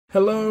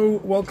Hello,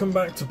 welcome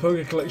back to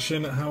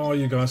PokeCollection. How are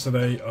you guys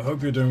today? I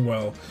hope you're doing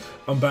well.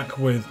 I'm back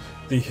with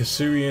the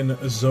Hisuian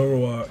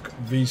Zoroark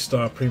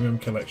VSTAR Premium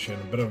Collection.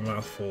 A bit of a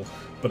mouthful,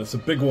 but it's a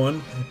big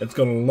one. It's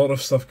got a lot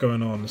of stuff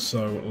going on,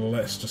 so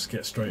let's just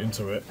get straight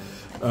into it.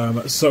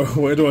 So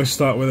where do I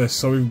start with this?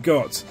 So we've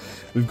got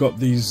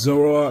the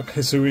Zoroark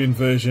Hisuian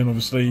version,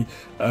 obviously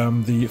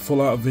the Full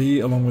Art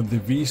V along with the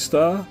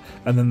VSTAR,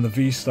 and then the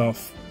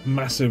VSTAR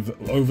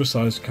massive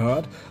oversized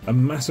card, a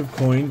massive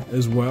coin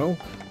as well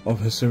of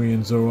Hisuian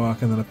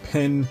Zoroark, and then a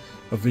pin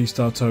of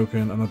VSTAR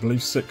token, and I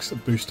believe 6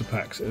 booster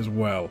packs as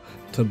well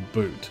to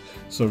boot.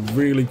 So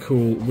really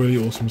cool, really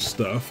awesome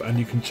stuff, and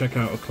you can check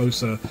out a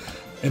close-up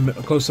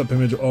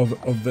image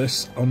of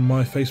this on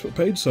my Facebook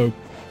page, so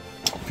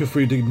feel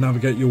free to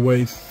navigate your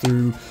way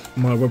through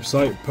my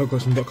website,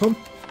 PokeCollection.com,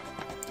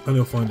 and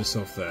you'll find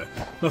yourself there.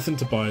 Nothing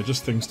to buy,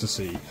 just things to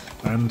see,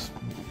 and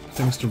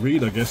things to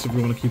read, I guess, if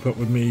you want to keep up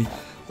with me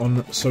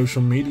on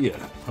social media.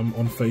 I'm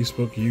on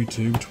Facebook,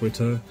 YouTube,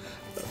 Twitter,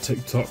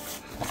 TikTok,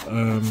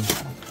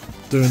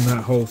 doing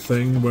that whole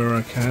thing where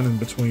I can in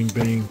between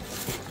being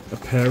a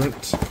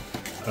parent.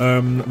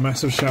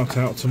 Massive shout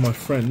out to my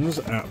friends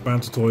at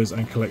Banter Toys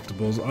and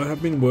Collectibles. I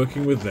have been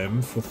working with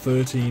them for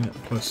 13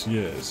 plus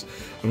years,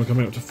 and we're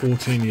coming up to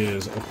 14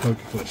 years of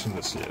PokeCollection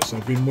this year. So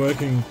I've been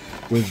working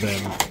with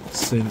them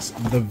since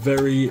the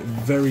very,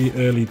 very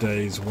early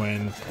days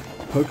when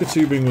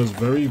PokeTubing was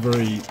very,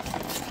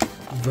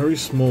 very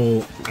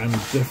small and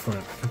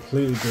different,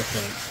 completely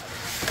different.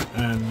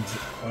 And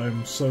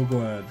I'm so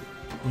glad,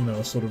 you know,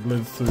 I sort of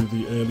lived through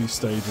the early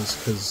stages,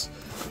 because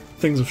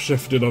things have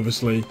shifted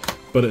obviously,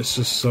 but it's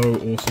just so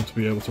awesome to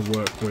be able to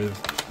work with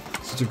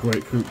such a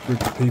great group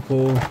of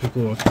people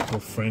who are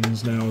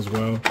friends now as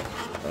well.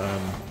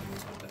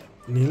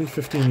 Nearly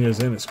 15 years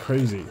in, it's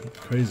crazy,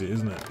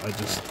 isn't it? I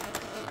just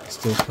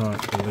still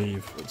can't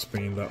believe it's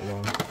been that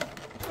long.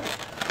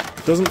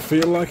 It doesn't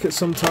feel like it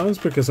sometimes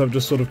because I've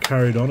just sort of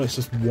carried on, it's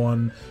just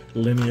one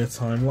linear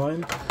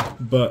timeline.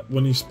 But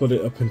when you split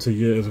it up into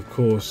years, of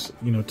course,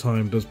 you know,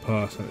 time does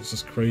pass, and it's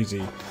just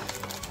crazy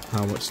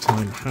how much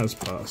time has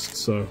passed.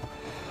 So,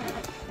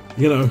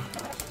 you know,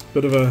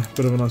 bit of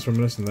a nice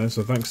reminiscence there.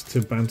 So thanks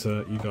to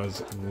Banter, you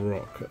guys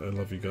rock. I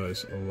love you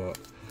guys a lot.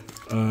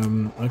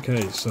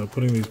 Okay, so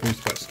putting these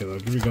booster packs together, I'll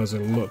give you guys a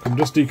look. I'm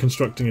just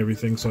deconstructing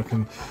everything so I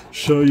can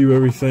show you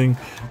everything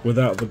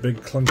without the big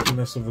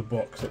clunkiness of the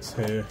box that's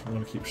here. I'm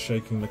going to keep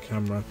shaking the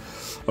camera.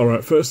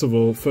 Alright, first of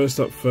all,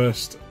 first up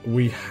first,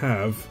 we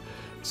have...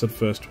 I said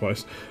first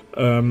twice.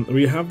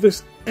 We have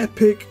this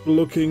epic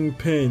looking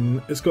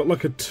pin. It's got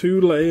like a two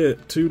layer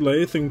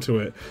thing to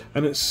it,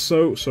 and it's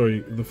so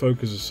sorry, the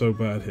focus is so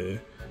bad here.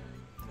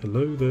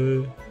 Hello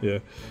there. Yeah,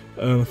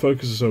 the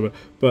focus is so bad,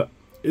 but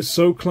it's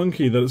so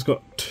clunky that it's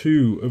got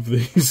 2 of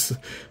these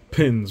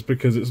pins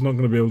because it's not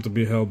going to be able to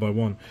be held by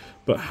one.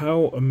 But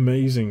how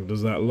amazing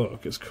does that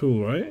look? It's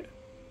cool, right?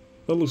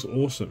 That looks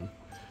awesome.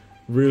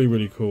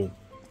 Really cool.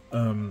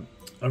 I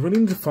really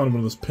need to find one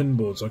of those pin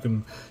boards so I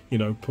can, you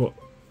know, put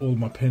all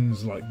my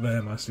pins like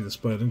there nicely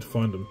displayed. I need to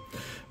find them.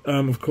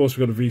 Of course,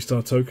 we've got a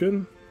VSTAR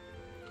token.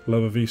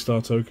 Love a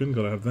VSTAR token,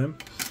 gotta have them.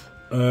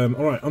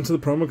 Alright, onto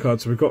the promo card.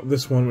 So we've got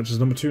this one, which is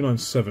number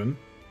 297.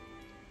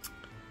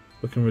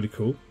 Looking really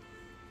cool.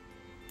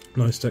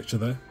 Nice texture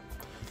there.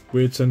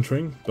 Weird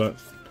centering, but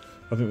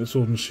I think the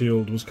Sword and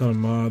Shield was kind of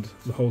marred.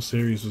 The whole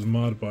series was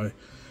marred by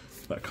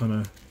that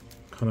kind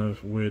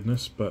of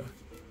weirdness, but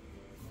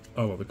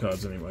I love the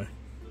cards anyway.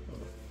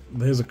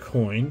 There's a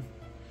coin.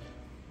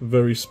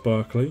 Very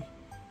sparkly.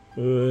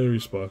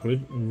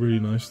 Really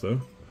nice though.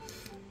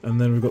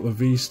 And then we've got the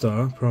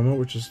VSTAR promo,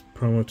 which is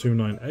promo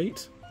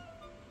 298.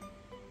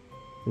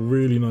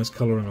 Really nice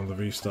colouring on the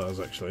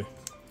VSTARs actually.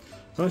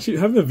 And actually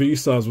having the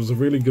VSTARs was a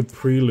really good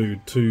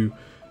prelude to,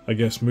 I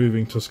guess,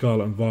 moving to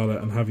Scarlet and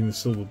Violet and having the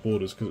silver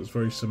borders, because it's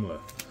very similar.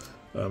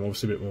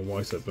 Obviously a bit more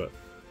whiter, but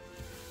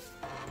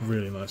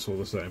really nice all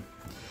the same.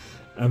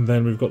 And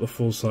then we've got the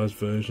full-size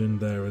version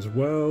there as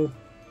well.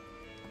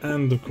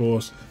 And of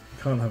course,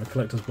 can't have a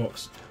collector's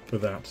box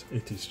without a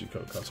TCG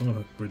code card, so I'm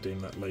going to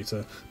redeem that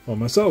later on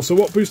myself. So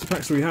what booster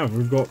packs do we have?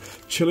 We've got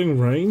Chilling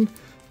Rain,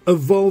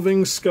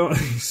 Evolving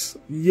Skies.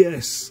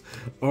 Yes,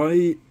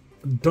 I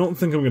don't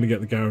think I'm going to get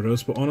the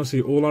Gyarados, but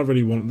honestly, all I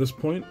really want at this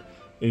point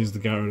is the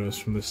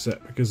Gyarados from this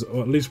set, because,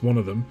 or at least one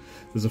of them,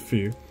 there's a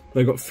few.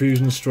 They've got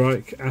Fusion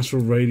Strike,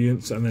 Astral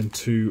Radiance, and then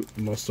 2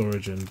 Lost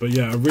Origin. But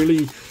yeah, I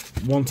really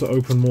want to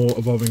open more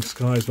Evolving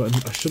Skies, but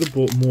I should have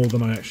bought more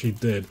than I actually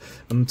did.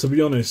 And to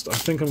be honest, I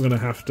think I'm going to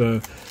have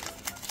to...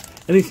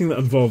 Anything that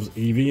involves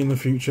Eevee in the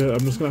future, I'm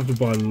just going to have to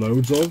buy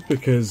loads of,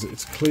 because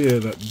it's clear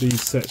that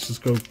these sets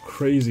just go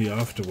crazy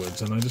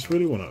afterwards, and I just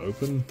really want to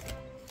open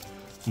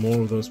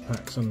more of those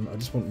packs, and I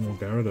just want more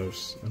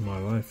Gyarados in my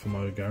life, for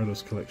my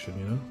Gyarados collection,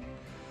 you know?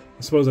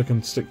 I suppose I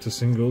can stick to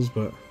singles,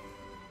 but...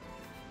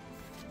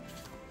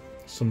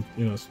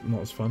 you know, it's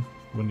not as fun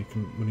when you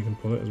can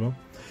pull it as well.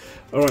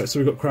 Alright, so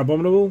we've got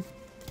Crabominable,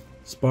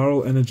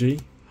 Spiral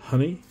Energy,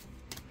 Honey,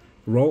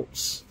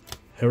 Ralts,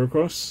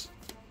 Heracross,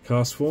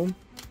 Castform,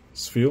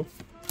 Sphere,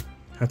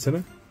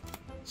 Hatenna,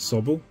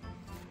 Sobble,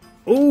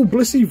 Oh,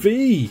 Blissey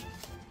V!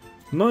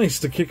 Nice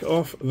to kick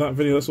off that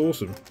video, that's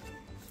awesome.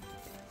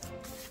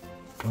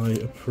 I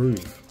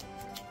approve.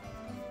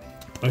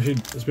 Actually,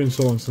 it's been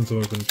so long since I've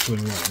opened Sling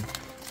 1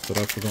 that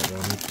I forgot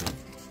what I need to do.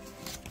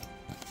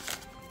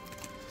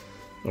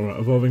 Alright,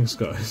 Evolving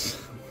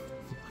Skies.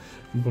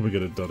 I'm probably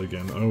get a dud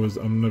again.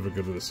 I'm never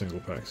good with the single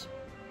packs.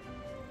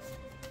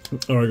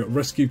 Alright, got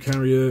Rescue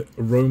Carrier,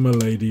 Aroma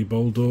Lady,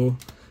 Boldor,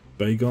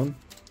 Bagon,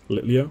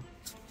 Litleo,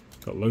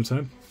 got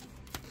Lotad,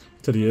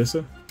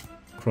 Teddiursa,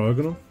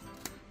 Cryogonal,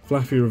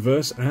 Flaffy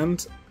Reverse,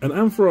 and an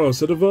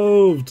Ampharos. It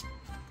evolved!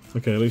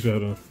 Okay, at least we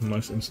had a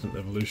nice instant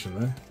evolution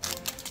there.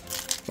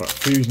 Right,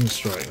 Fusion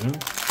Strike now.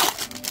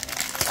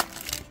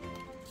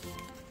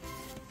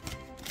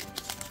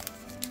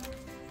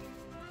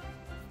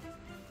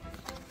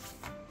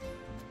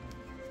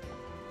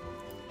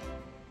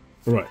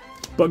 Right,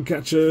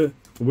 Bugcatcher,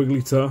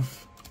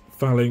 Wigglytuff,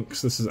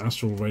 Phalanx, this is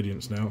Astral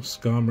Radiance now,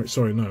 Skarmory,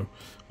 sorry no,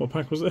 what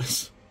pack was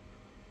this?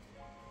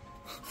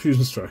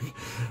 Fusion Strike.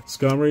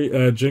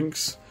 Skarmory,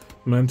 Jinx,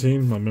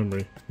 Mantine, my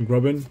memory,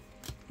 Grubbin,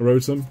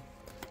 Rotom,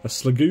 a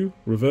Slagoo,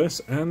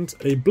 Reverse, and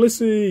a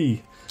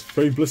Blissey!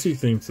 Very Blissey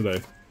themed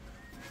today.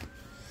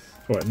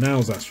 Alright,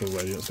 now's Astral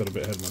Radiance, got a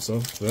bit ahead of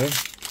myself there.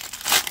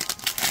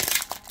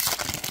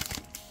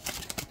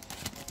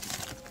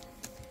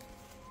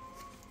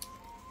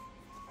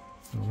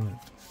 Alright.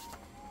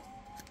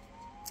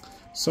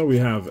 So we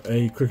have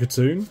a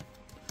Kricketune,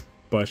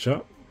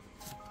 Bisharp,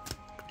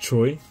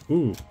 Choi,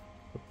 ooh,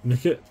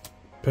 Nickit,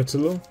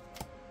 Petilil,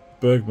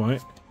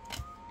 Bergmite,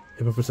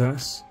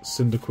 Hippopotas,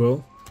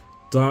 Cyndaquil,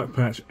 Dark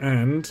Patch,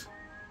 and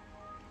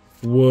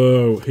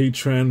whoa,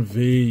 Heatran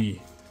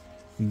V.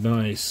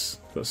 Nice.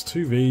 That's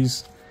 2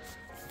 Vs.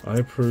 I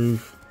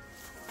approve.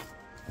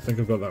 I think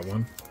I've got that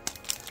one.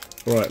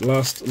 Right,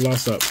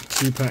 last up,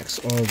 2 packs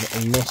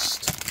of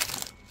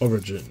Lost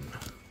Origin.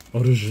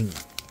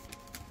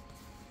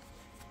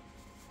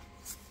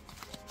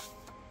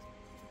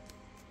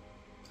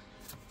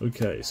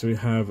 Okay, so we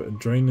have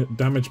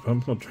Damage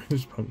Pump, not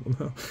Drainage Pump,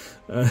 no.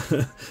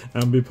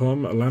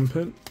 Ambipom,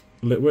 Lampent,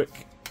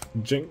 Litwick,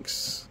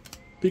 Jinx,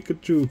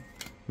 Pikachu,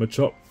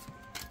 Machop,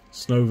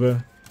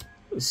 Snover,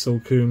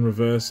 Silcoon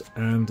Reverse,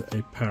 and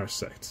a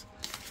Parasect.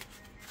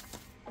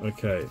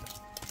 Okay,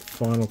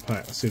 final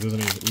pack. Let's see if there's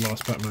any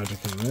last pack magic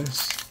in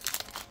this.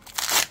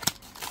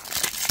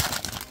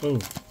 Oh.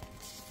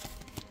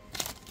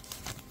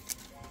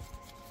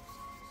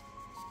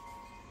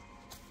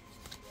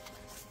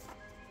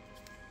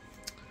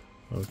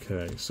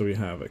 Okay, so we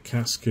have a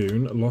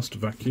Cascoon, Lost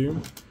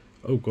Vacuum.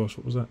 Oh gosh,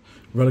 what was that?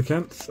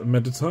 Relicanth,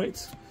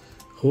 Meditite,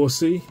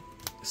 Horsey,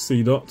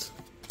 Seedot,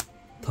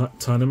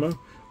 Tynamo,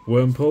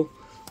 Wurmple.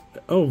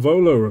 Oh,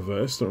 Volo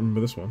Reverse, don't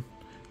remember this one.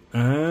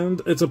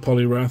 And it's a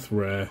Poliwrath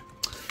Rare.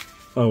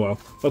 Oh well,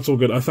 that's all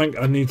good. I think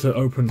I need to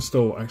open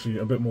still, actually,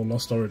 a bit more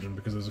Lost Origin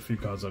because there's a few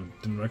cards I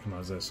didn't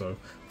recognise there, so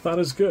that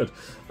is good.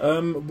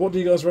 What do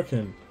you guys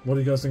reckon? What do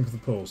you guys think of the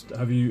polls?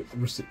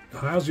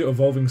 How's your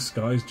Evolving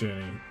Skies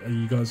journey? Are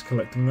you guys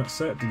collecting that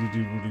set? Did you do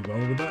really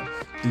well with that?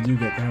 Did you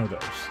get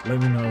Gyarados? Let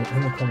me know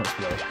in the comments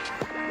below.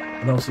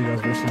 And I'll see you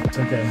guys very soon.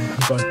 Take care.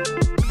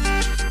 Bye.